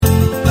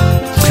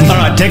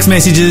right, text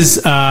messages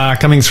are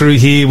coming through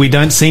here. We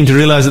don't seem to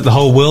realise that the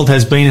whole world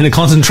has been in a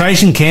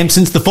concentration camp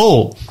since the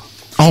fall.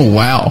 Oh,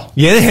 wow.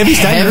 Yeah, heavy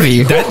statement.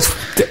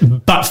 Heavy.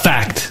 But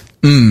fact.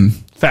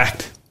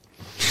 Fact.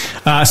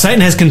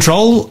 Satan has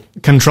controlled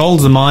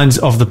the minds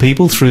of the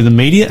people through the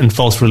media and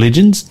false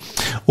religions,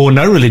 or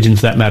no religion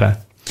for that matter.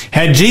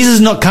 Had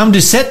Jesus not come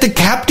to set the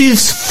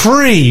captives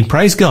free,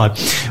 praise God,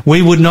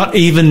 we would not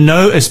even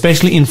know,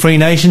 especially in free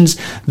nations,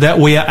 that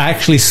we are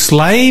actually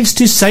slaves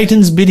to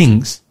Satan's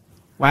biddings.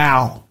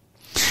 Wow.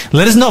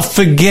 Let us not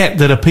forget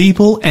that a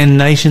people and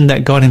nation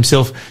that God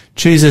himself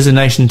chose as a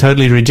nation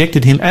totally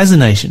rejected him as a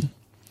nation.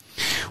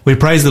 We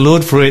praise the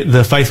Lord for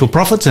the faithful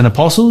prophets and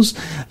apostles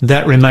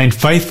that remain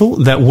faithful,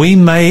 that we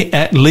may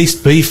at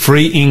least be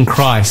free in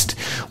Christ,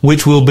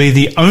 which will be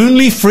the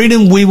only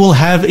freedom we will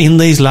have in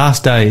these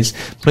last days.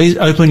 Please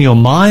open your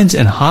minds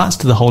and hearts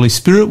to the Holy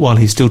Spirit while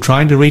he's still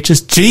trying to reach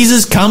us.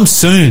 Jesus, come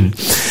soon.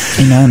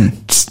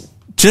 Amen.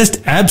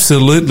 Just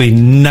absolutely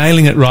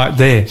nailing it right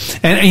there.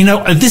 And, you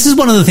know, this is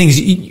one of the things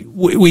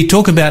we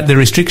talk about, the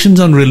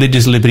restrictions on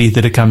religious liberty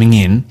that are coming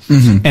in,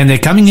 and they're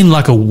coming in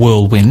like a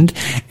whirlwind.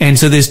 And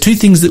so there's two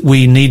things that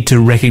we need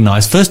to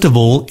recognize. First of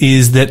all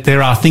is that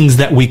there are things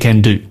that we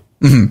can do.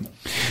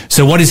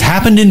 So what has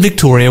happened in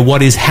Victoria,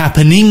 what is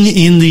happening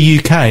in the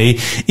UK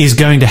is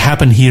going to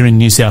happen here in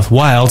New South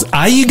Wales.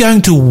 Are you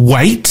going to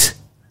wait?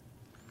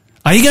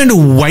 Are you going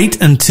to wait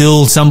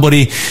until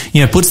somebody,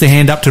 puts their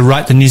hand up to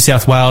write the New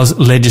South Wales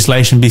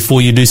legislation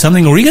before you do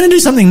something? Or are you going to do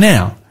something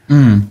now?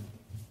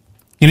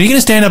 You're going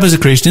to stand up as a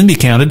Christian, be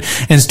counted,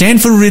 and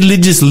stand for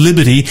religious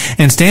liberty,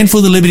 and stand for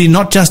the liberty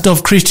not just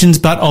of Christians,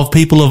 but of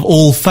people of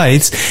all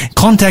faiths.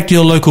 Contact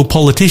your local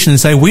politician and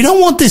say, we don't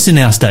want this in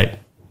our state.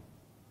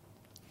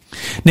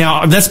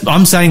 Now,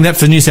 I'm saying that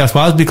for New South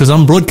Wales because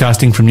I'm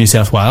broadcasting from New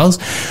South Wales.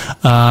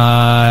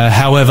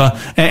 However,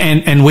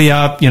 and we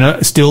are,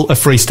 still a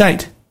free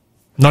state.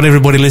 Not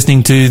everybody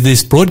listening to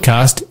this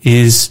broadcast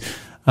is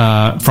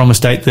from a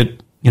state that,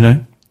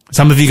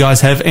 some of you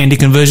guys have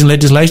anti-conversion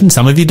legislation,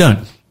 some of you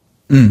don't.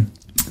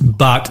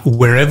 But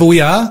wherever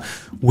we are,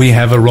 we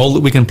have a role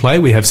that we can play.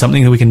 We have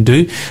something that we can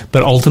do.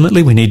 But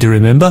ultimately, we need to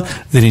remember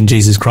that in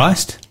Jesus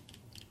Christ,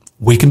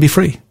 we can be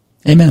free.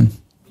 Amen.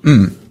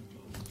 All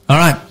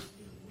right.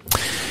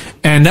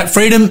 And that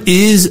freedom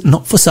is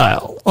not for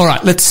sale. All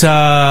right, let's, where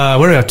are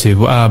we up to?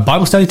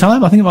 Bible study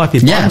time? I think it might be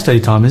Bible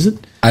study time, is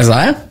it?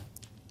 Isaiah?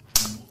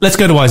 Let's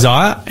go to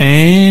Isaiah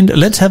and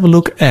let's have a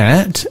look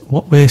at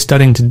what we're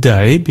studying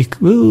today.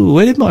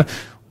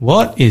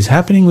 What is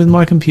happening with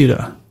my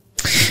computer?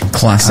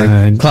 Classic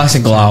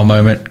Lyle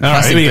moment.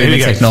 Classic boomer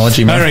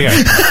technology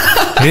moment.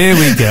 There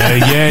we go. Here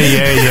we go.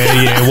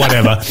 Yeah,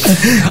 whatever.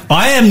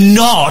 I am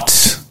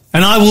not,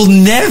 and I will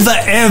never,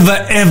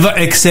 ever, ever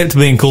accept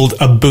being called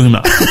a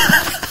boomer.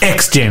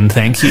 X-Gen,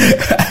 thank you.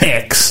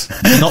 X,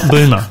 not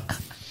boomer.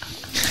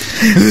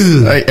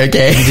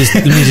 Okay.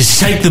 Let me just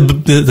shake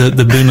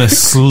the boomer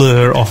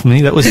slur off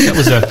me. That's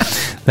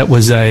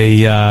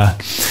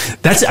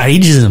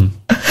ageism.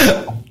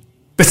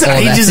 That's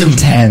ageism. That's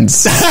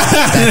intense.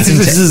 That's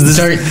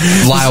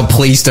intense. Lyle,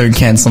 please don't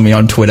cancel me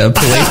on Twitter,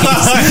 please.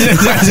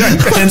 Don't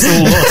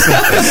cancel Lawson.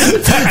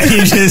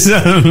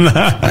 Ageism.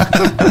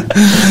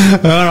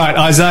 All right,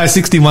 Isaiah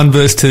 61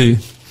 verse 2.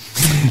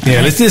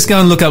 Yeah, let's just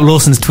go and look up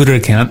Lawson's Twitter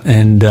account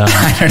and... I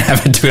don't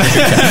have a Twitter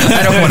account.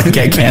 I don't want to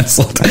get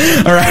cancelled.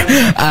 All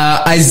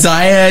right.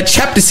 Isaiah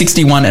chapter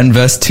 61 and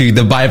verse 2,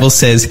 the Bible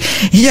says,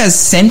 he has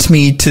sent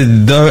me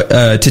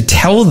to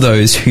tell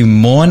those who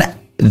mourn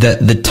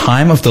that the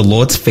time of the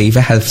Lord's favor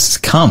has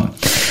come,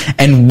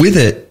 and with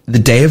it, the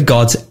day of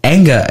God's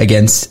anger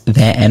against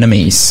their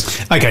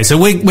enemies. Okay, so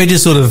we're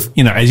just sort of,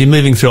 as you're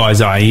moving through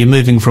Isaiah, you're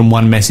moving from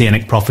one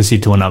messianic prophecy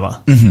to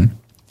another.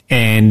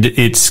 And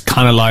it's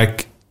kind of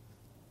like,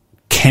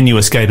 can you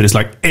escape it? It's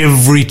like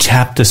every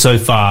chapter so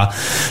far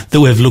that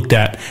we've looked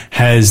at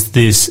has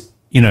this,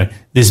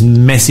 this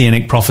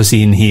messianic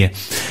prophecy in here.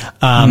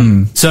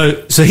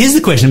 So here's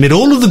the question. Amid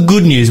all of the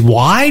good news,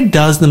 why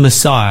does the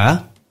Messiah,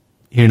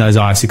 here in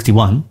Isaiah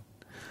 61,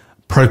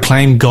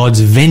 proclaim God's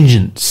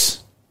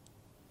vengeance?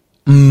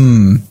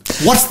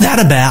 What's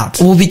that about?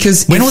 Well,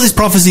 because... when will this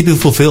prophecy be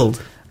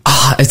fulfilled?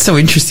 It's so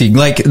interesting.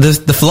 Like,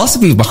 the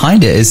philosophy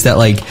behind it is that,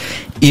 like,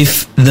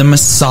 if the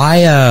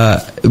Messiah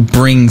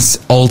brings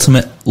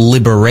ultimate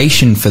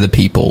liberation for the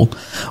people,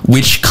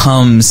 which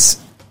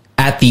comes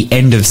at the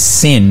end of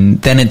sin,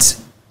 then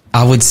it's,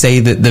 I would say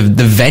that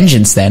the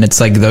vengeance then, it's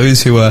like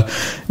those who are,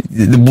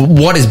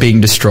 what is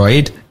being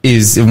destroyed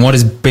is, and what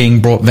is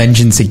being brought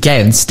vengeance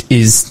against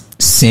is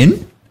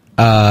sin,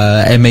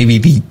 and maybe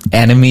the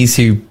enemies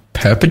who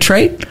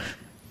perpetrate.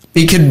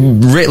 It could,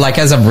 like,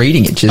 as I'm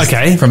reading it, just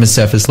from a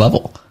surface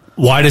level.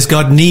 Why does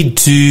God need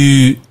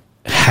to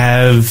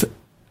have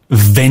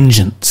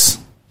vengeance?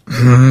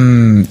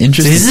 Interesting.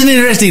 This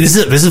is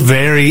This is a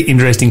very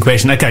interesting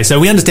question. Okay, so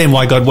we understand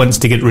why God wants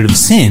to get rid of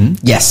sin.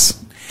 Yes.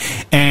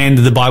 and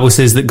the Bible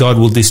says that God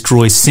will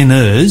destroy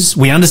sinners,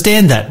 we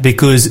understand that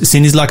because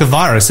sin is like a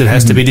virus. It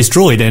has to be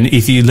destroyed. And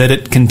if you let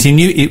it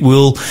continue, it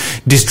will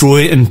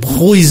destroy and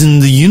poison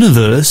the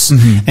universe.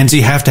 And so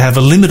you have to have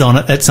a limit on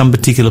it at some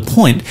particular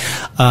point.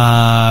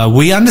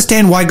 We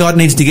understand why God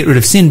needs to get rid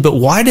of sin, but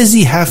why does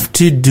he have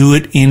to do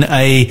it in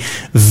a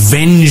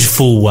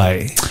vengeful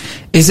way?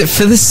 Is it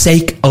for the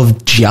sake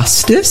of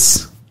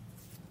justice?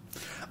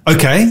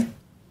 Okay.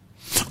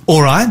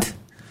 All right.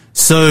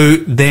 So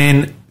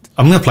then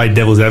I'm going to play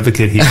devil's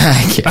advocate here.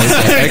 Okay.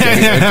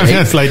 I'm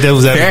going to play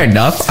devil's advocate. Fair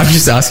enough. I'm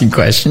just asking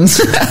questions.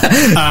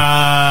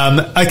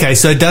 Okay.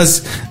 So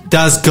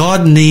does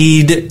God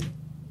need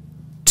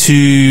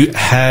to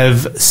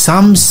have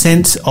some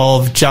sense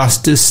of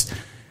justice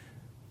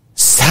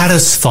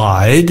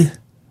satisfied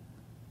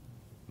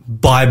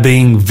by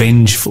being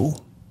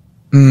vengeful?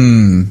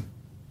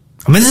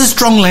 I mean, there's a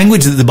strong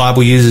language that the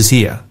Bible uses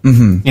here. You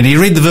know, you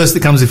read the verse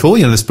that comes before,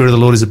 the Spirit of the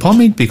Lord is upon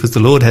me because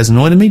the Lord has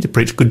anointed me to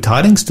preach good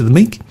tidings to the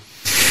meek,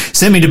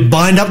 sent me to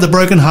bind up the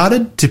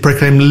brokenhearted, to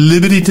proclaim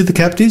liberty to the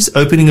captives,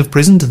 opening of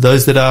prison to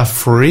those that are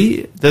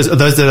free, those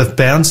that are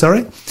bound,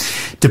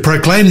 to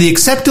proclaim the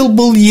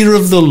acceptable year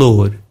of the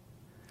Lord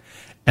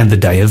and the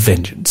day of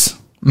vengeance.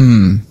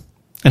 And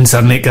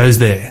suddenly it goes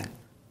there.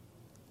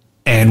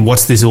 And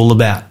what's this all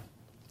about?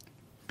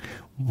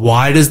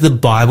 Why does the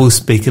Bible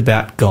speak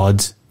about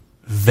God's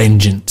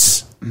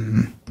vengeance?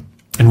 And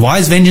why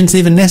is vengeance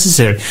even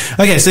necessary?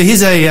 Okay, so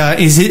here's an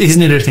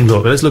interesting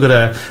thought. But let's look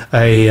at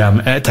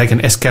take an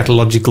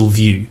eschatological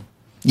view.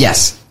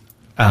 Yes.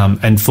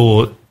 And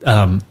for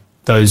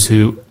those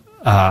who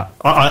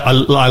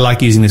I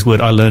like using this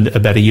word. I learned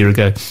about a year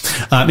ago.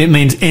 It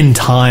means end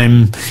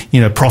time,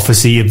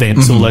 prophecy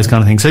events, all those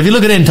kind of things. So if you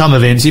look at end time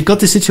events, you've got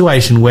this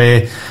situation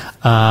where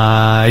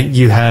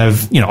you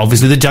have,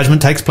 obviously the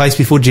judgment takes place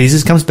before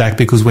Jesus comes back,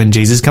 because when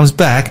Jesus comes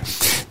back,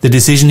 the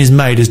decision is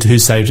made as to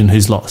who's saved and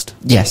who's lost.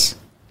 Yes.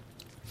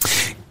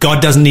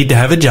 God doesn't need to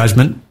have a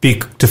judgment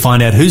to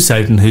find out who's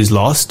saved and who's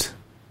lost.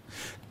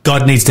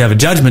 God needs to have a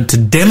judgment to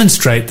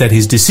demonstrate that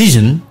his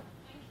decision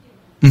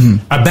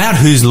about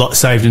who's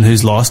saved and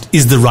who's lost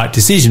is the right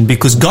decision,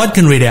 because God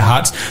can read our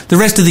hearts. The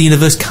rest of the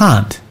universe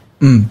can't.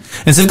 And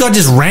so if God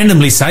just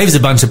randomly saves a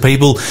bunch of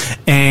people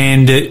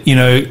and,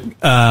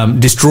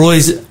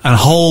 destroys a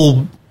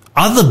whole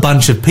other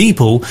bunch of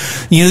people,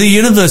 the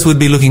universe would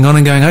be looking on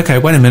and going, okay,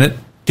 wait a minute,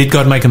 did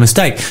God make a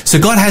mistake? So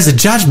God has a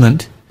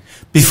judgment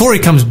before he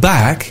comes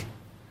back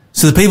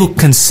so the people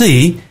can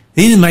see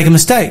he didn't make a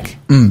mistake.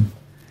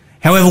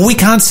 However, we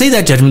can't see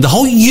that judgment. The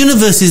whole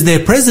universe is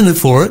there present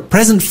for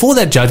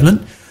that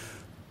judgment,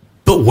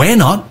 but we're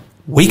not.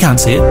 We can't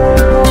see it.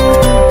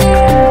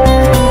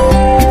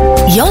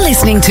 You're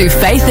listening to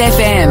Faith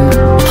FM,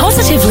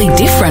 positively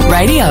different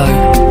radio.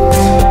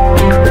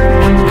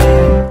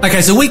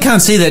 Okay, so we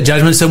can't see that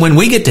judgment, so when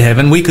we get to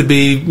heaven, we could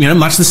be,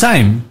 much the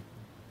same.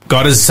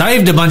 God has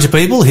saved a bunch of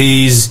people,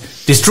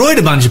 he's destroyed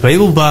a bunch of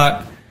people,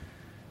 but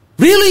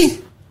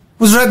really?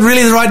 Was that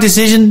really the right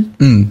decision?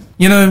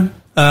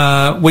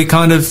 We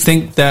kind of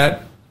think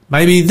that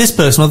maybe this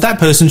person or that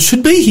person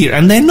should be here,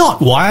 and they're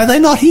not. Why are they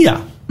not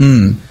here?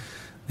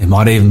 There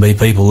might even be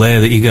people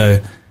there that you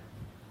go,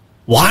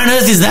 why on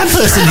earth is that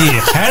person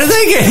here? How did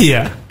they get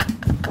here?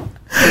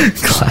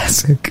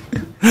 Classic.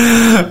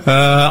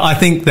 I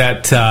think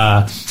that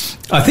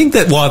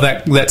while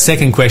that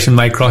second question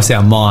may cross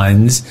our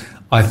minds,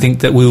 I think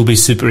that we will be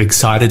super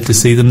excited to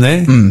see them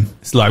there.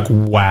 It's like,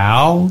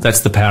 wow, that's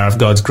the power of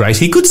God's grace.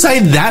 He could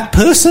save that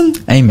person.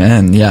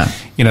 Amen. Yeah.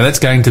 It's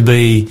going to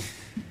be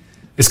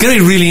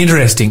really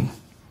interesting.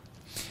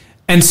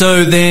 And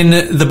so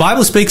then the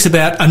Bible speaks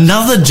about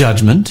another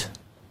judgment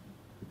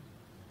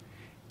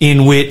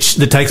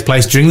that takes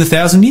place during the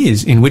 1,000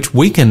 years, in which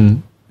we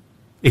can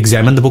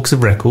examine the books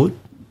of record,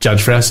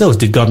 judge for ourselves.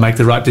 Did God make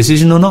the right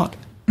decision or not?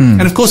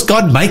 And of course,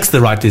 God makes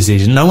the right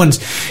decision. No one's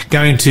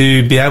going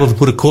to be able to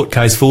put a court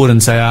case forward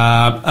and say,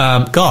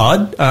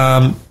 God,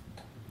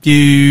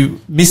 you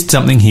missed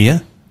something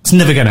here. It's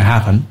never going to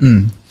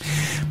happen.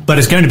 But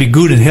it's going to be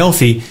good and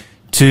healthy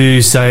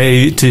to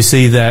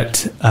see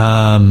that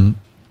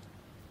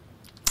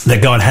that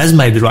God has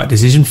made the right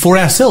decision for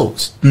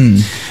ourselves.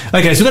 Okay, so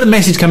we've got a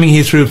message coming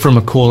here through from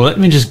a caller. Let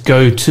me just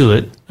go to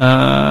it.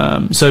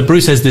 So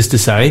Bruce has this to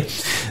say: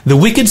 the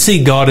wicked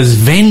see God as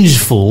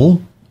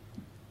vengeful,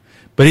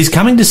 but he's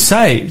coming to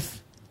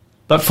save.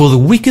 But for the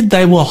wicked,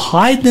 they will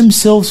hide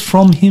themselves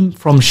from him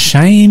from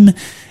shame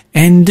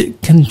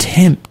and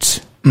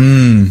contempt.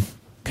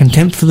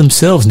 Contempt for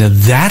themselves. Now,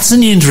 that's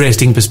an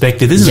interesting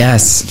perspective, isn't it?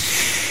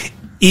 Yes.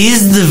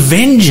 Is the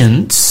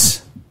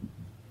vengeance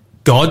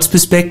God's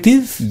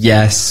perspective?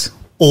 Yes.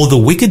 Or the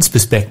wicked's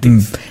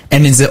perspective?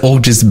 And is it all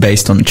just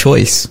based on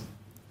choice?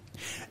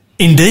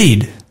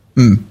 Indeed.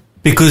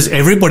 Because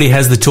everybody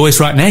has the choice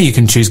right now. You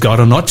can choose God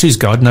or not choose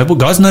God. No, but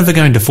God's never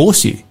going to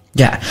force you.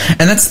 Yeah.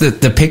 And that's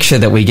the picture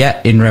that we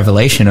get in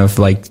Revelation of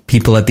like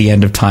people at the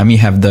end of time. You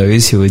have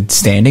those who are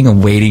standing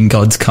and waiting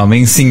God's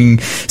coming, singing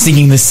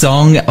the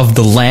song of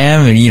the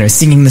Lamb and, you know,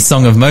 singing the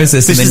song of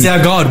Moses. This is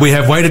our God. We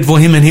have waited for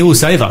him and he will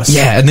save us.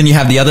 Yeah. And then you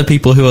have the other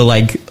people who are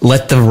like,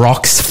 let the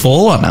rocks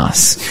fall on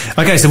us.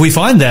 Okay. So we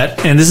find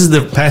that, and this is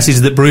the passage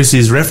that Bruce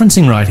is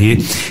referencing right here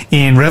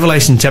in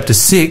Revelation chapter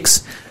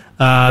 6.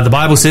 The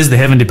Bible says the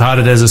heaven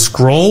departed as a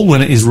scroll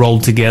when it is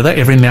rolled together.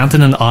 Every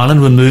mountain and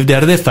island were moved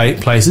out of their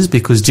places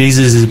because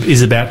Jesus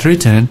is about to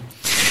return.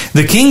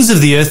 The kings of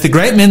the earth, the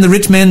great men, the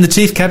rich men, the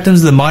chief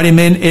captains, the mighty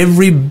men,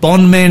 every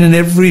bondman and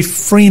every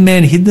free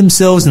man hid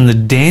themselves in the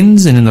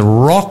dens and in the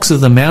rocks of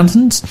the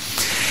mountains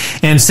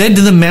and said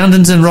to the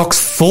mountains and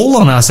rocks, fall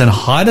on us and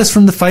hide us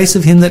from the face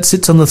of him that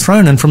sits on the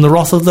throne and from the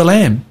wrath of the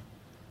Lamb.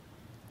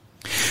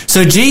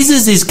 So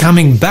Jesus is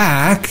coming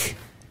back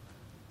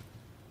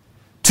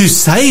to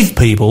save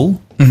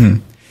people,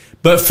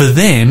 but for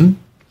them,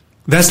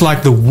 that's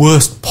like the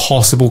worst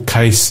possible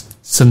case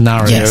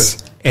scenario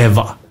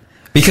ever.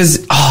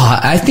 Because,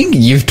 I think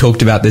you've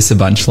talked about this a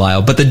bunch,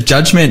 Lyle, but the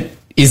judgment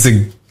is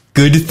a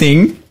good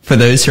thing for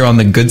those who are on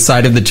the good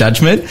side of the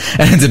judgment,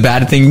 and it's a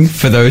bad thing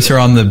for those who are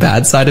on the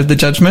bad side of the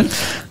judgment.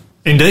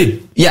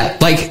 Indeed. Yeah,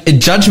 like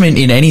judgment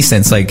in any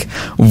sense, like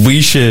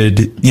we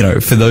should, you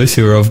know, for those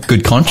who are of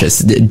good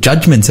conscience,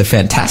 judgments are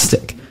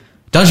fantastic.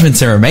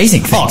 Judgments are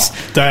amazing things.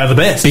 Oh, they are the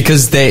best.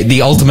 Because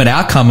the ultimate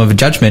outcome of a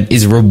judgment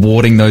is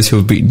rewarding those who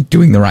have been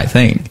doing the right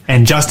thing.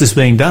 And justice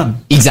being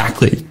done.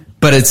 Exactly.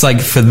 But it's like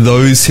for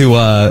those who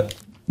are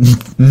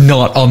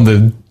not on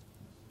the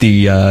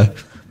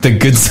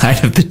good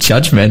side of the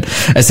judgment,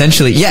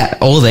 essentially, yeah,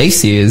 all they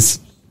see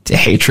is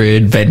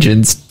hatred,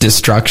 vengeance,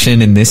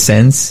 destruction in this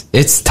sense.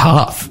 It's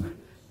tough.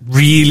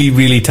 Really,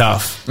 really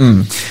tough.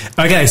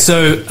 Okay,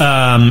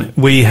 so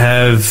we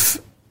have,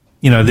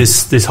 you know,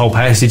 this whole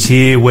passage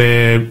here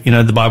where, you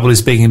know, the Bible is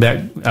speaking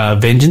about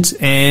vengeance,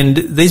 and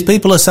these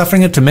people are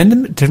suffering a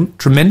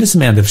tremendous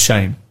amount of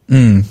shame.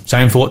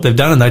 Shame for what they've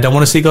done, and they don't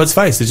want to see God's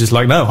face. They're just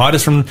like, no, hide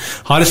us from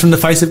the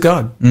face of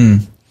God.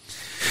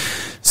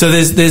 So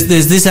there's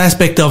this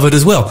aspect of it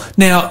as well.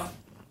 Now,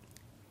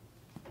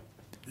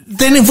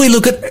 then if we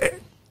look at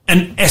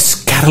an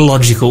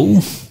eschatological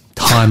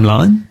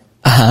timeline,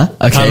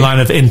 timeline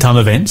of end time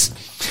events,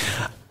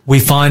 we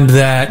find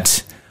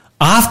that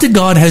after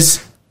God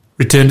has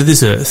returned to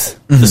this earth,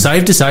 the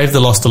saved to saved, the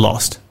lost to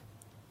lost.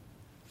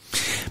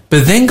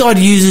 But then God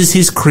uses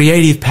his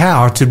creative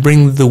power to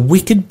bring the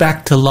wicked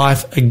back to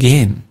life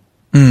again.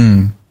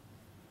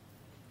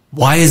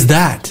 Why is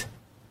that?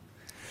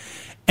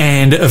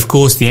 And, of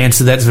course, the answer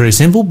to that is very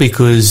simple,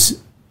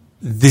 because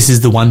this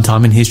is the one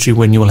time in history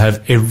when you will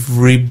have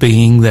every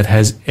being that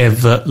has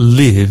ever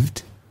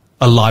lived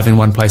alive in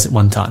one place at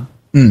one time.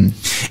 And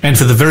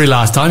for the very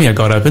last time,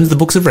 God opens the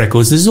books of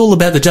records. This is all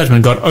about the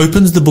judgment. God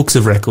opens the books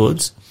of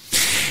records.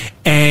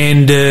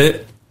 And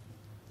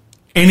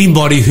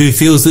anybody who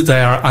feels that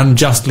they are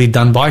unjustly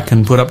done by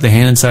can put up their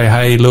hand and say,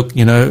 hey, look,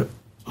 you know,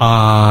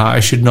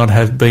 I should not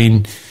have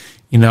been,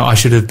 you know, I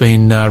should have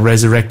been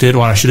resurrected,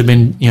 or I should have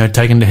been, you know,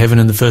 taken to heaven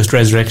in the first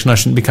resurrection. I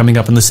shouldn't be coming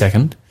up in the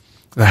second.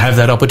 They have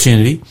that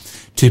opportunity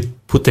to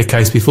put their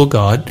case before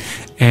God,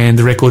 and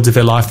the records of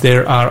their life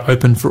there are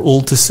open for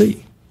all to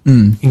see,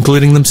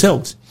 including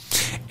themselves.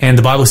 And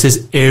the Bible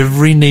says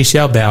every knee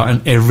shall bow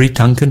and every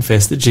tongue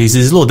confess that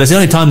Jesus is Lord. That's the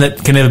only time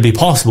that can ever be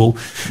possible,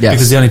 because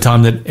it's the only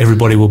time that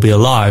everybody will be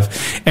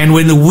alive. And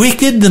when the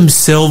wicked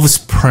themselves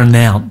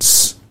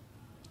pronounce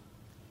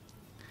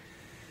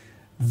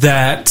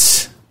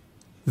that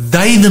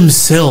they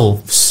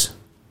themselves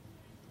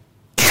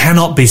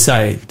cannot be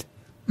saved,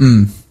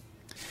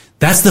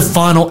 that's the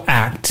final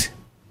act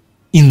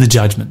in the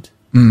judgment.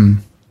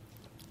 And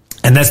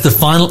that's the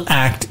final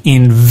act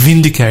in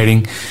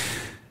vindicating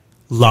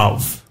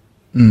love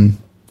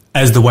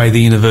as the way the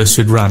universe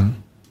should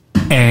run.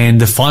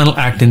 And the final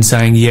act in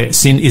saying, yeah,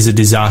 sin is a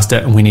disaster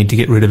and we need to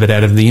get rid of it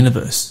out of the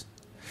universe.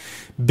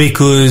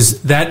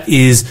 Because that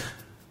is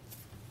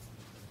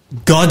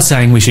God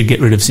saying we should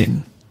get rid of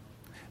sin.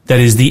 That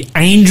is the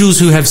angels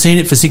who have seen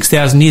it for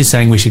 6,000 years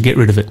saying we should get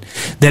rid of it.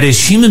 That is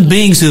human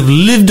beings who have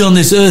lived on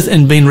this earth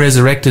and been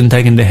resurrected and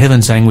taken to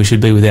heaven saying we should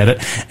be without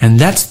it. And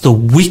that's the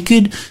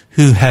wicked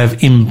who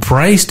have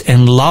embraced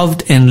and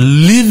loved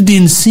and lived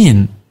in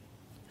sin,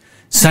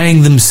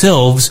 saying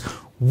themselves,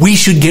 we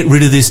should get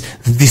rid of this.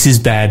 This is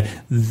bad.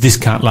 This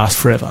can't last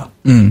forever.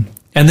 And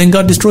then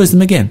God destroys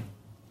them again.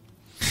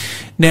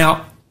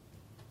 Now,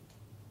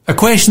 a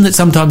question that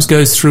sometimes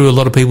goes through a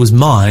lot of people's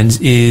minds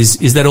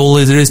is that all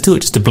there is to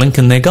it? Just a blink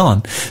and they're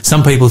gone.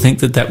 Some people think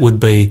that that would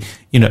be,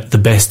 you know, the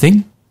best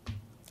thing.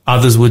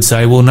 Others would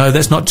say, well, no,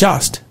 that's not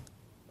just.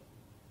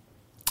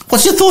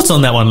 What's your thoughts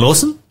on that one,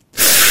 Lawson?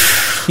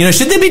 You know,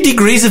 should there be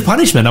degrees of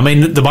punishment? I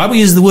mean, the Bible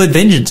uses the word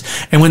vengeance.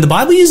 And when the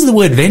Bible uses the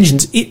word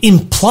vengeance, it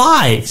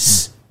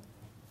implies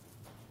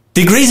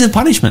degrees of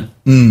punishment.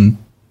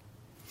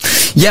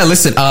 Yeah,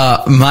 listen,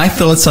 my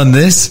thoughts on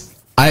this,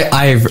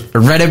 I've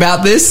read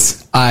about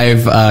this.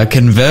 I've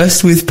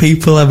conversed with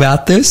people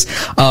about this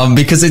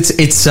because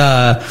it's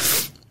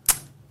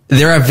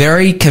there are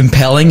very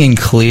compelling and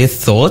clear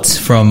thoughts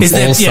from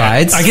all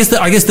sides. I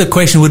guess the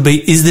question would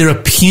be: is there a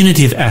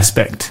punitive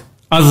aspect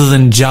other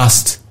than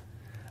just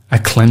a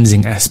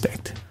cleansing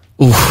aspect?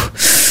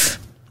 Oof.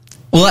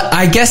 Well,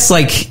 I guess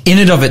like in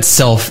and of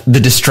itself, the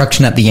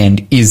destruction at the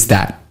end is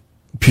that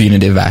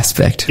punitive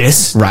aspect.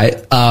 Yes.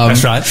 Right?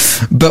 That's right.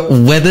 But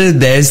whether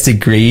there's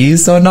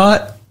degrees or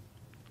not,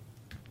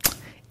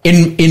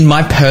 in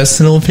my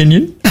personal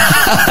opinion,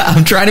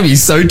 I'm trying to be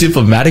so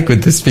diplomatic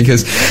with this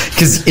because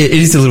it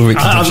is a little bit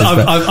contentious.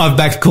 I've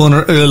backed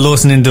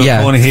Lawson into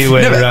a corner here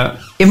where...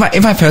 in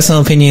my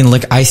personal opinion,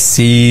 look, I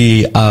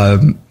see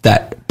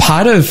that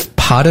part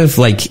of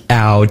like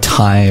our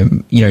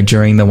time,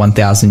 during the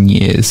 1,000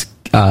 years,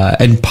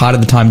 and part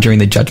of the time during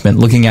the judgment,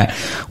 looking at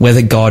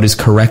whether God is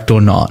correct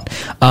or not,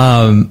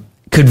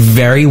 could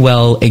very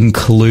well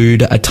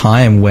include a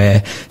time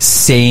where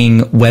seeing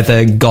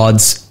whether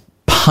God's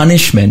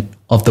punishment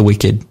of the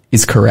wicked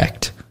is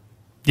correct.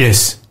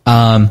 Yes.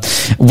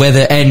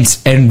 Whether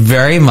and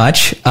very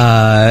much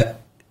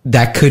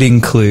that could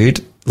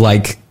include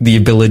like the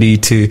ability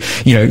to,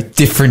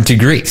 different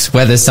degrees,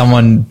 whether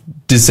someone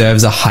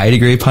deserves a high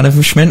degree of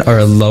punishment or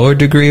a lower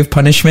degree of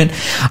punishment.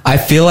 I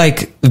feel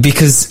like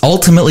because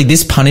ultimately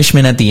this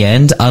punishment at the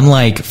end,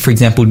 unlike, for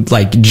example,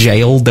 like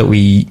jail that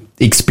we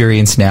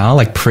experience now,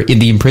 like in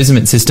the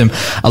imprisonment system,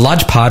 a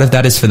large part of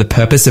that is for the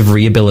purpose of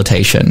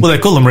rehabilitation. Well, they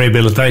call them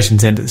rehabilitation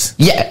centres.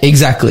 Yeah,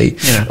 exactly.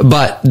 Yeah.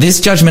 But this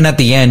judgment at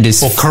the end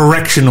is... Or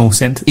correctional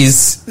centres.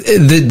 Is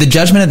the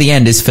judgment at the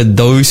end is for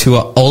those who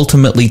are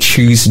ultimately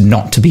choose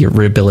not to be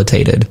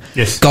rehabilitated.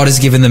 Yes. God has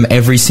given them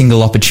every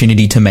single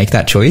opportunity to make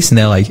that choice, and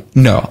they're like,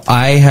 no,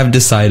 I have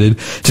decided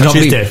to not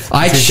be... Death.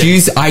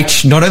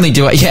 Not only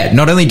do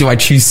I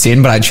choose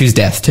sin, but I choose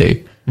death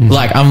too.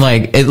 Like, I'm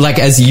like,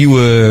 as you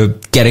were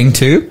getting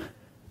to,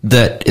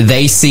 that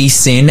they see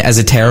sin as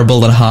a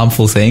terrible and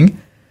harmful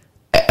thing,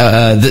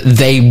 that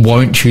they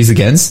won't choose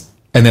against.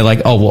 And they're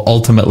like, oh, well,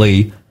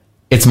 ultimately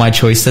it's my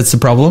choice that's the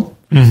problem.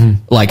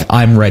 Mm-hmm. Like,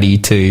 I'm ready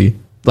to,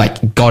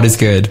 like, God is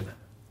good.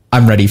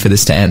 I'm ready for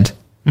this to end.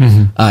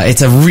 Mm-hmm.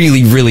 It's a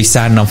really, really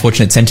sad and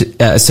unfortunate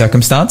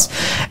circumstance.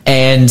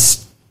 And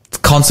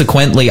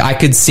consequently, I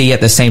could see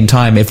at the same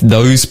time if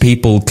those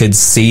people could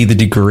see the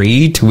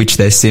degree to which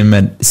their sin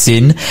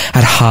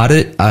had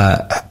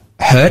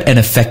hurt and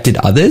affected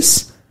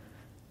others,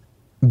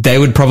 they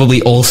would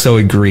probably also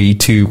agree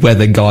to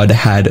whether God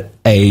had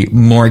a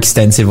more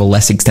extensive or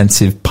less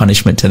extensive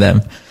punishment to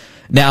them.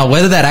 Now,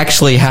 whether that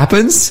actually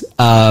happens,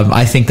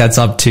 I think that's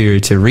up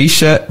to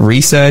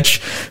research,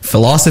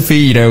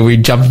 philosophy. We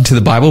jump into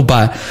the Bible,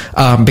 but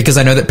because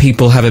I know that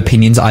people have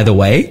opinions either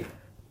way,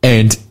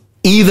 and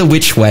either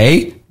which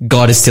way,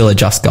 God is still a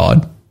just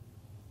God.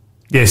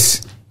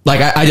 Yes. Like,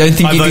 I don't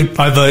think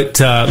I vote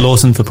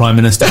Lawson for Prime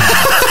Minister.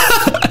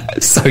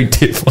 So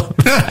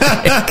diplomatic.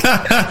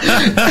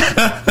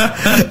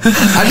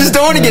 I just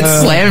don't want to get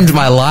slammed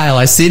by Lyle.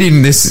 I sit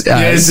in this in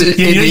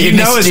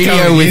the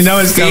studio with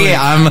fear.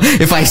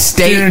 If I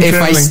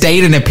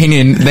state an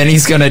opinion, then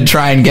he's going to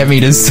try and get me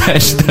to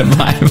search the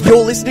Bible.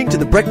 You're listening to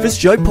the Breakfast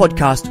Show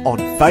podcast on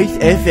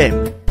Faith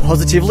FM.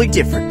 Positively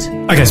different.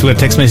 Okay, so we have a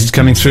text message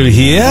coming through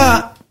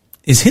here.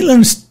 Is Hitler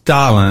and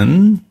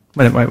Stalin...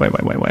 Wait.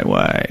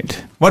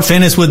 What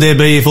fairness would there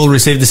be if all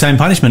received the same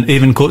punishment?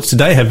 Even courts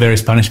today have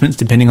various punishments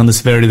depending on the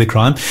severity of the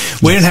crime.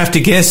 We don't have to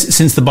guess,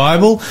 since the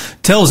Bible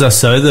tells us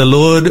so. The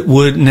Lord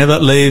would never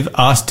leave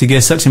us to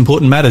guess such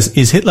important matters.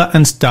 Is Hitler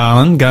and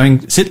Satan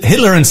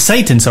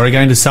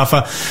going to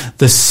suffer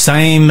the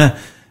same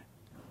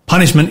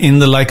punishment in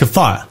the lake of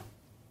fire?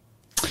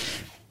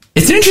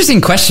 It's an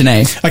interesting question,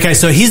 eh? Okay,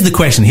 so here's the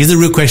question. Here's the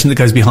real question that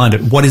goes behind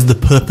it. What is the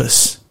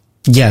purpose?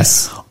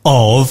 Yes.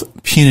 Of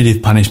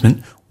punitive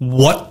punishment?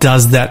 What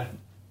does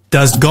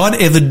God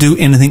ever do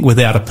anything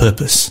without a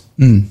purpose?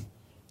 Mm.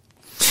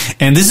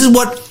 And this is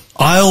what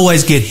I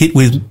always get hit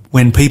with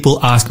when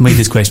people ask me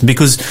this question,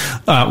 because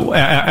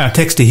our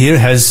texter here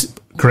has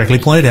correctly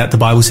pointed out the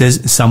Bible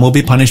says some will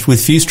be punished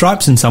with few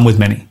stripes and some with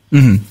many.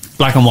 Mm-hmm.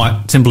 Black and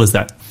white, simple as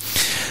that.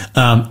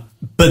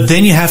 But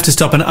then you have to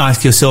stop and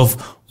ask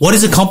yourself, what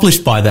is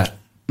accomplished by that?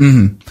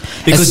 Mm-hmm.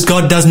 Because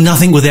God does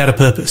nothing without a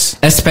purpose.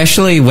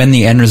 Especially when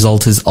the end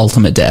result is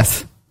ultimate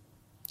death.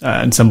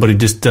 And somebody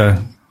just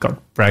got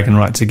bragging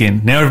rights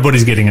again. Now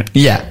everybody's getting it.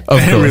 Yeah, of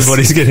course.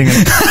 Everybody's getting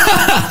it.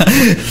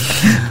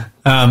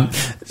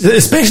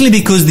 Especially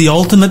because the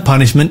ultimate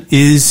punishment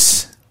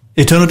is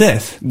eternal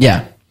death.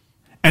 Yeah.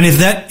 And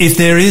if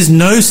there is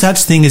no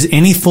such thing as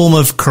any form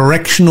of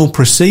correctional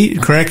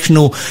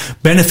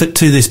benefit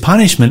to this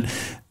punishment,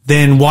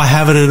 then why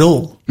have it at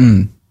all?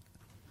 Mm.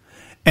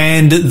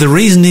 And the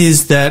reason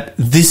is that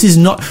this is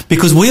not,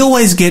 because we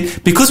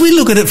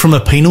look at it from a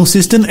penal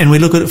system and we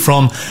look at it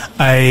from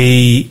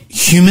a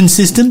human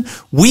system,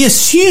 we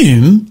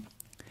assume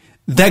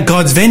that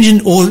God's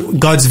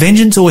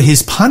vengeance or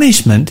his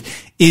punishment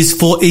is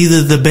for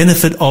either the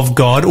benefit of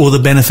God or the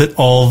benefit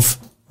of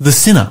the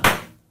sinner.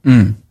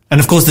 Mm. And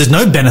of course, there's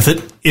no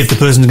benefit if the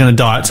person's going to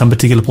die at some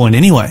particular point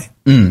anyway.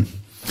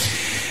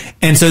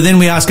 And so then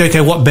we ask, okay,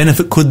 what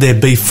benefit could there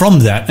be from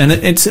that? And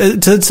it's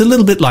a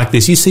little bit like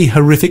this. You see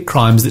horrific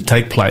crimes that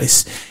take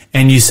place,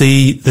 and you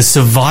see the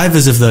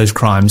survivors of those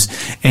crimes.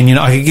 And, you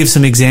know, I could give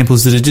some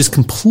examples that are just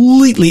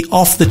completely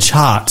off the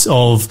charts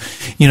of,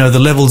 you know, the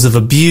levels of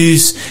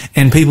abuse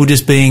and people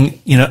just being,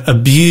 you know,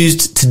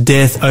 abused to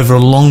death over a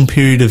long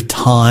period of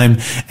time.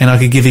 And I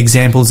could give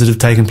examples that have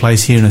taken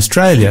place here in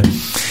Australia.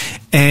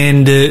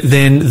 And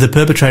then the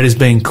perpetrators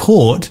being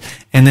caught,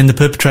 and then the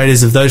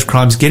perpetrators of those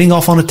crimes getting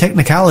off on a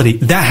technicality.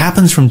 That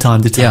happens from time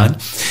to time.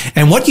 Yeah.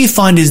 And what you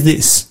find is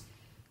this.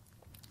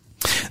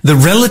 The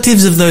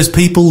relatives of those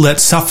people that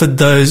suffered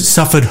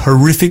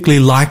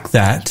horrifically like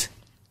that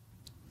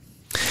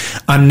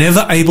are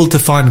never able to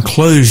find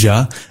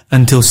closure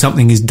until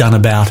something is done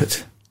about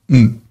it.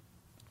 And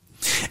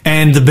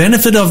the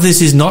benefit of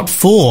this is not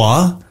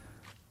for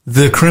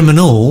the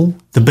criminal.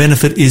 The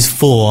benefit is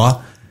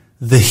for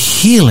the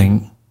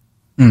healing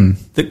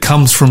that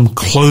comes from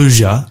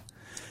closure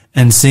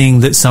and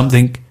seeing that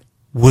something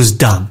was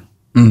done.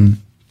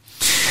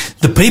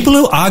 The people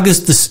who argue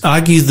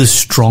the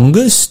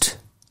strongest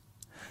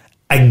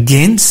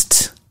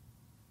against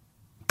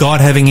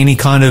God having any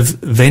kind of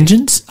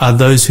vengeance are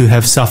those who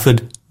have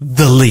suffered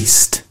the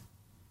least.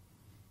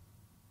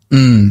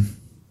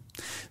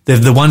 They're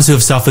the ones who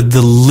have suffered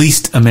the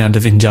least amount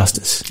of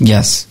injustice.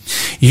 Yes.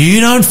 You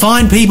don't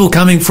find people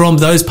coming from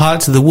those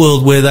parts of the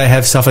world where they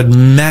have suffered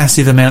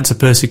massive amounts of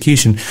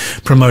persecution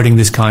promoting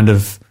this kind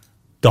of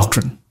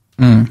doctrine.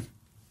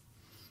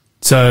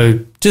 So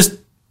just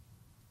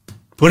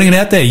putting it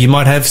out there, you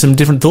might have some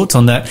different thoughts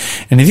on that.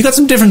 And if you've got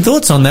some different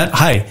thoughts on that,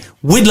 hey,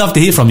 we'd love to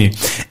hear from you.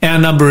 Our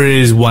number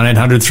is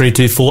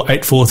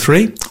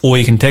 1-800-324-843, or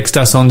you can text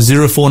us on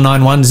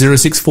 0491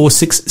 064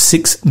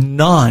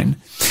 669.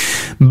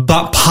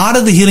 But part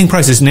of the healing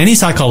process, and any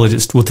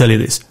psychologist will tell you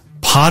this,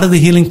 part of the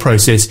healing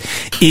process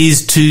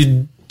is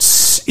to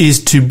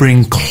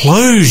bring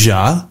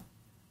closure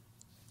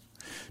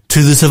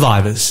to the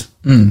survivors.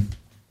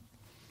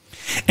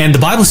 And the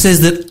Bible says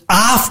that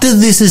after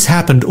this has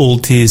happened, all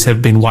tears are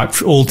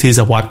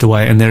wiped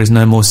away, and there is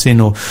no more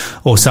sin or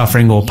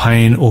suffering or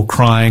pain or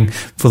crying,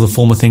 for the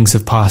former things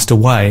have passed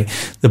away.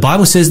 The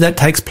Bible says that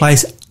takes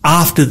place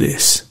after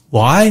this.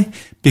 Why?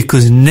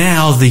 Because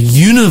now the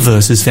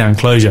universe has found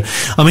closure.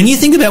 I mean, you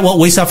think about what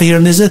we suffer here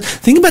on this earth.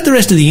 Think about the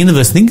rest of the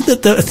universe. Think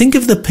of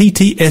the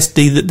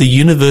PTSD that the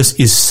universe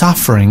is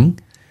suffering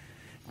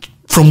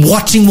from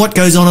watching what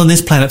goes on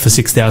this planet for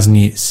 6,000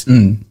 years.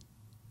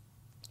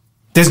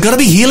 There's got to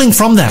be healing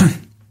from that.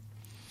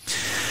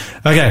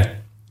 Okay.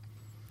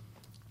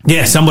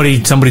 Yeah, somebody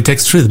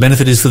texts through. The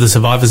benefit is for the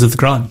survivors of the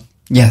crime.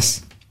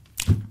 Yes.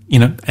 You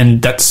know,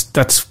 and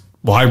that's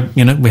why,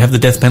 you know, we have the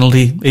death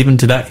penalty even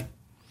today.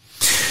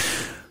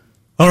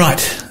 All right.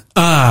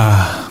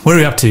 Where are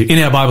we up to in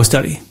our Bible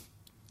study?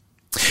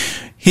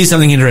 Here's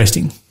something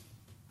interesting.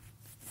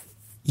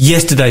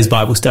 Yesterday's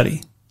Bible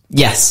study.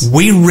 Yes.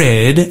 We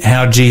read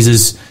how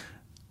Jesus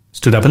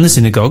stood up in the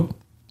synagogue,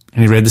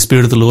 and he read, "The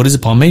Spirit of the Lord is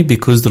upon me,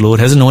 because the Lord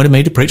has anointed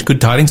me to preach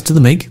good tidings to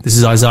the meek." This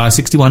is Isaiah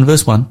 61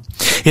 verse 1.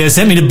 "He has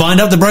sent me to bind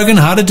up the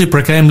brokenhearted, to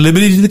proclaim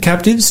liberty to the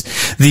captives,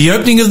 the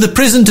opening of the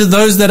prison to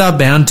those that are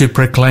bound, to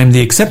proclaim the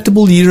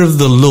acceptable year of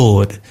the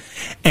Lord."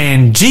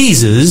 And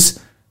Jesus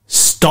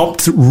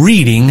stopped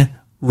reading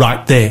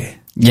right there.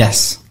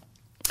 Yes.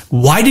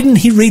 Why didn't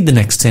he read the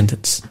next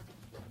sentence?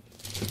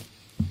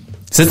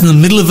 It says in the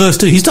middle of verse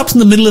 2. He stops in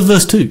the middle of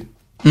verse 2.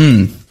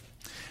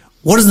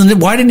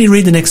 Why didn't he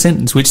read the next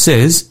sentence, which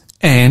says,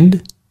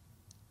 "And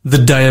the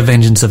day of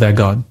vengeance of our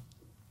God"?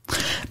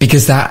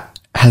 Because that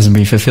hasn't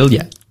been fulfilled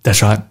yet.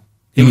 That's right.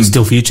 It was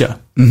still future.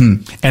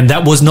 And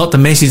that was not the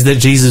message that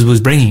Jesus was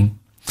bringing.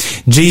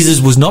 Jesus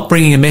was not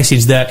bringing a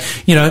message that,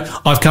 you know,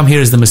 I've come here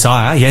as the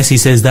Messiah. Yes, he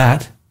says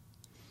that.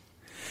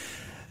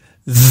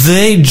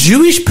 The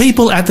Jewish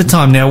people at the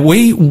time, now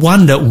we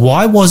wonder,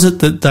 why was it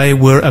that they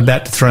were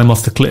about to throw him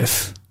off the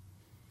cliff?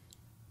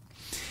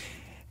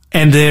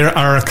 And there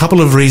are a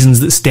couple of reasons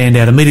that stand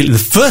out immediately. The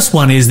first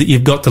one is that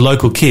you've got the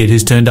local kid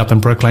who's turned up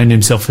and proclaimed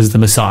himself as the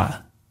Messiah.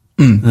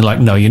 And they're like,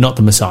 no, you're not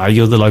the Messiah.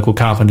 You're the local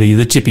carpenter. You're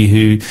the chippy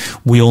who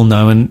we all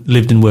know and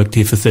lived and worked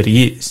here for 30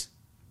 years.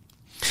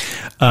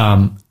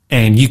 And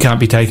you can't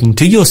be taking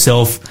to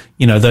yourself,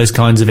 you know, those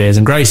kinds of airs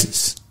and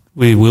graces.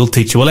 We will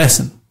teach you a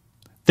lesson.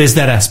 There's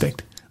that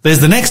aspect. There's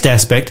the next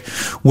aspect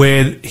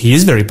where he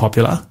is very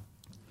popular.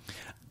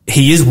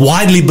 He is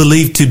widely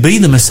believed to be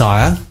the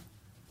Messiah.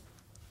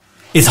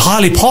 It's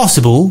highly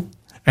possible,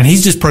 and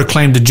he's just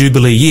proclaimed a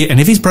Jubilee year. And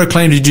if he's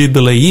proclaimed a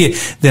Jubilee year,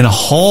 then a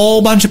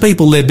whole bunch of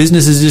people, their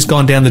business has just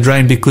gone down the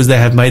drain because they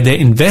have made their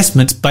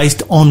investments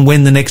based on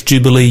when the next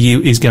Jubilee year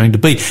is going to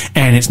be.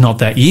 And it's not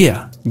that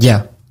year.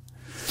 Yeah.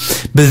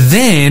 But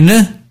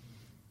then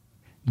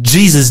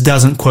Jesus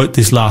doesn't quote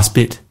this last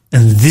bit.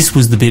 And this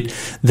was the bit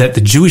that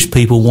the Jewish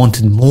people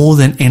wanted more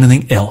than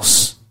anything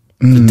else.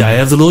 The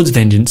day of the Lord's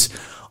vengeance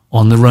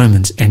on the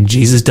Romans. And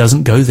Jesus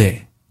doesn't go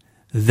there.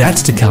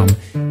 That's to come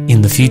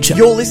in the future.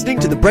 You're listening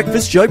to the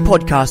Breakfast Show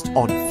podcast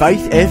on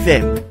Faith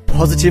FM.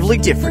 positively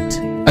different.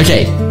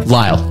 Okay,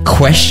 Lyle,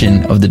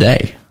 question of the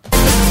day.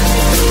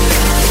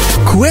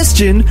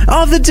 Question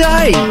of the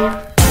day.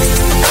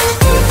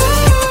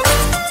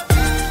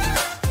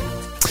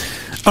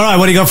 All right,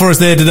 what do you got for us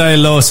there today,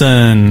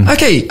 Lawson?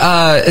 Okay,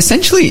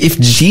 essentially, if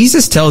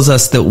Jesus tells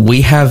us that we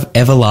have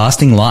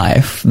everlasting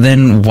life,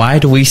 then why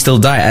do we still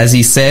die? As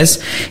he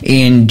says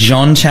in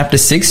John chapter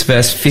 6,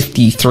 verse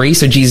 53,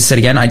 so Jesus said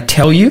again, I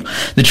tell you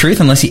the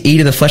truth, unless you eat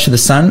of the flesh of the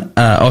Son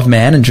of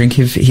Man and drink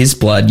of his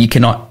blood, you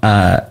cannot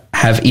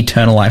have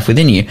eternal life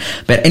within you.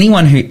 But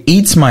anyone who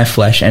eats my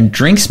flesh and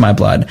drinks my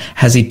blood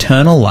has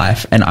eternal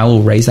life, and I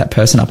will raise that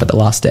person up at the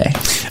last day.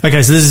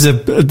 Okay, so this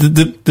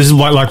is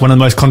like one of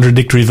the most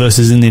contradictory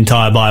verses in the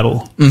entire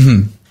Bible.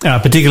 Mm-hmm.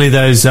 Particularly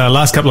those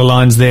last couple of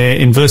lines there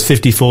in verse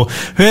 54.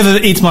 Whoever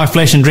eats my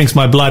flesh and drinks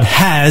my blood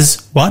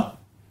has what?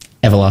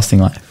 Everlasting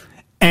life.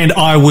 And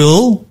I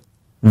will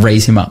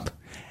raise him up.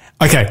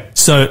 Okay,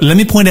 so let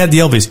me point out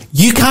the obvious.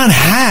 You can't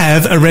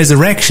have a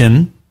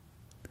resurrection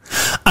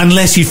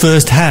unless you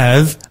first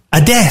have a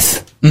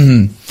death.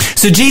 Mm-hmm.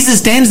 So Jesus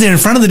stands there in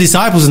front of the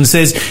disciples and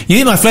says, you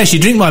eat my flesh, you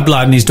drink my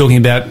blood, and he's talking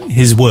about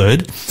his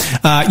word.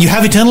 You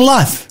have eternal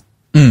life.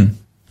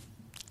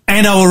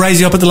 And I will raise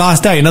you up at the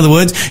last day. In other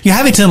words, you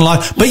have eternal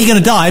life, but you're going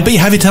to die, but you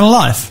have eternal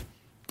life.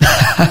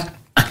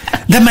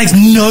 That makes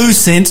no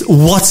sense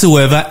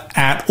whatsoever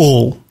at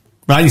all.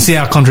 Right? You see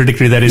how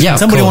contradictory that is. Yeah, when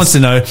somebody wants to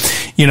know,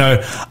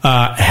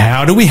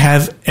 how do we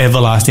have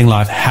everlasting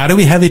life? How do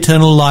we have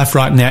eternal life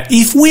right now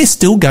if we're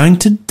still going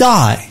to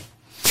die?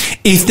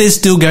 If there's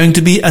still going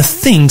to be a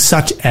thing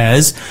such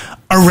as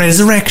a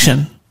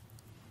resurrection?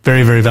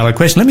 Very, very valid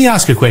question. Let me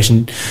ask you a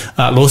question,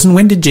 Lawson.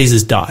 When did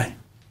Jesus die?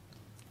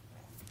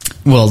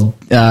 Well,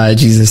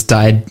 Jesus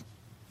died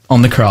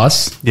on the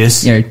cross.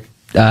 Yes.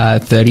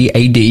 30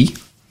 AD.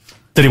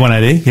 31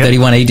 AD. Yep.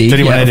 31 AD.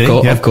 31 AD.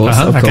 Of course.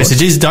 Okay, so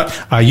Jesus died.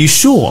 Are you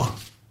sure?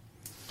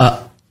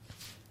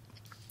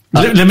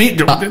 Let me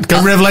go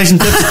to Revelation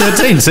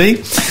 13. See,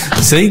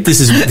 this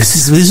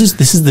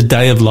is the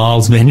day of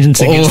Lyle's vengeance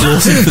against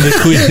Lawson for the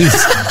quiz.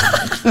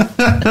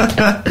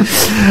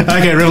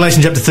 Okay,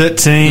 Revelation chapter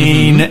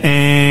 13,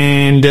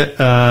 and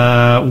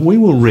we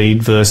will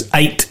read verse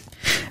 8.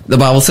 The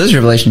Bible says,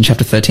 Revelation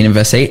chapter 13 and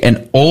verse 8,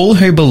 and all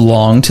who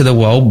belong to the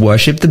world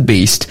worship the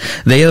beast.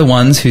 They are the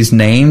ones whose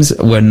names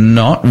were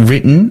not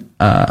written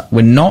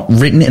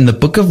in the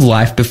book of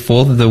life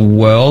before the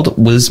world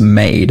was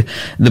made.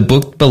 The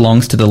book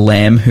belongs to the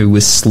Lamb who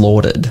was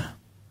slaughtered.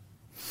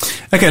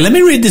 Okay, let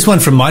me read this one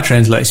from my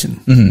translation.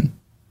 Mm-hmm.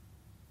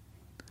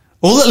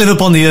 All that live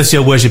upon the earth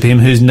shall worship him,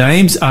 whose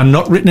names are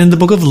not written in the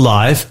book of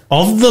life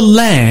of the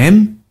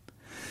Lamb,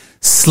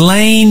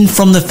 slain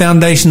from the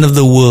foundation of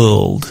the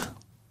world.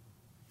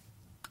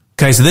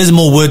 Okay, so there's a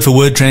more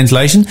word-for-word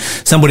translation.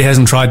 Somebody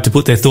hasn't tried to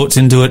put their thoughts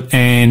into it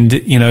and,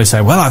 say,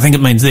 well, I think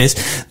it means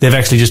this. They've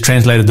actually just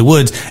translated the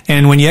words.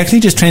 And when you actually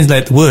just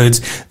translate the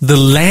words, the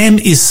Lamb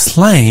is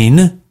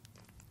slain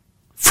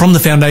from the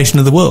foundation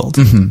of the world.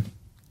 Mm-hmm.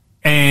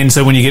 And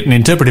so when you get an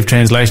interpretive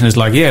translation, it's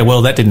like, yeah,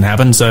 well, that didn't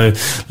happen, so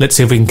let's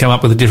see if we can come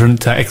up with a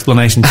different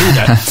explanation to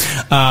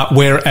that.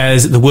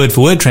 Whereas the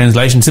word-for-word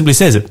translation simply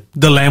says it.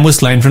 The Lamb was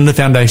slain from the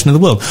foundation of the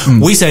world.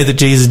 Mm. We say that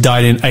Jesus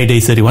died in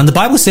AD 31. The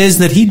Bible says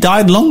that he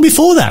died long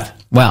before that.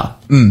 Wow.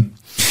 Mm.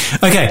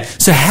 Okay,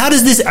 so how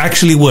does this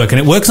actually work? And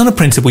it works on a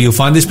principle. You'll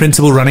find this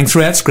principle running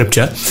throughout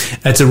Scripture.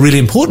 It's a really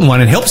important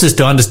one. It helps us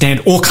to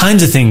understand all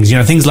kinds of things,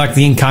 things like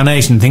the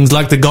incarnation, things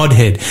like the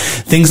Godhead,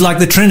 things like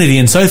the Trinity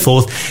and so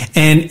forth.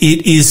 And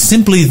it is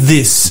simply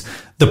this.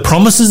 The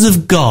promises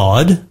of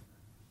God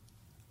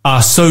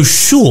are so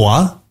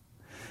sure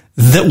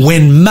that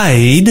when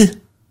made,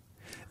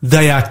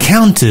 they are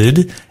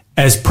counted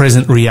as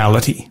present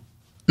reality.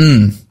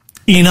 Mm.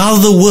 In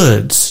other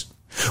words,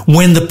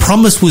 when the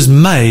promise was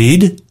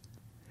made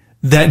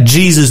that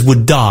Jesus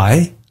would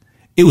die,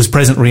 it was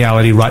present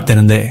reality right then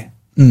and there.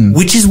 Mm.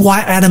 Which is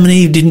why Adam and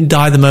Eve didn't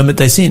die the moment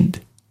they sinned.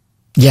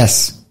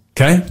 Yes.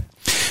 Okay?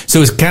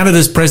 So it's counted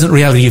as present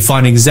reality. You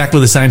find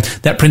exactly the same.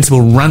 That principle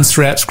runs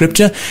throughout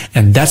Scripture,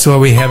 and that's why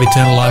we have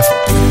eternal life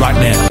right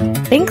now.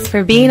 Thanks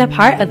for being a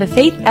part of the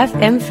Faith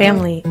FM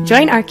family.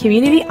 Join our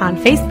community on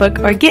Facebook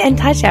or get in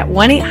touch at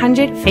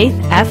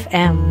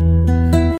 1-800-FAITH-FM.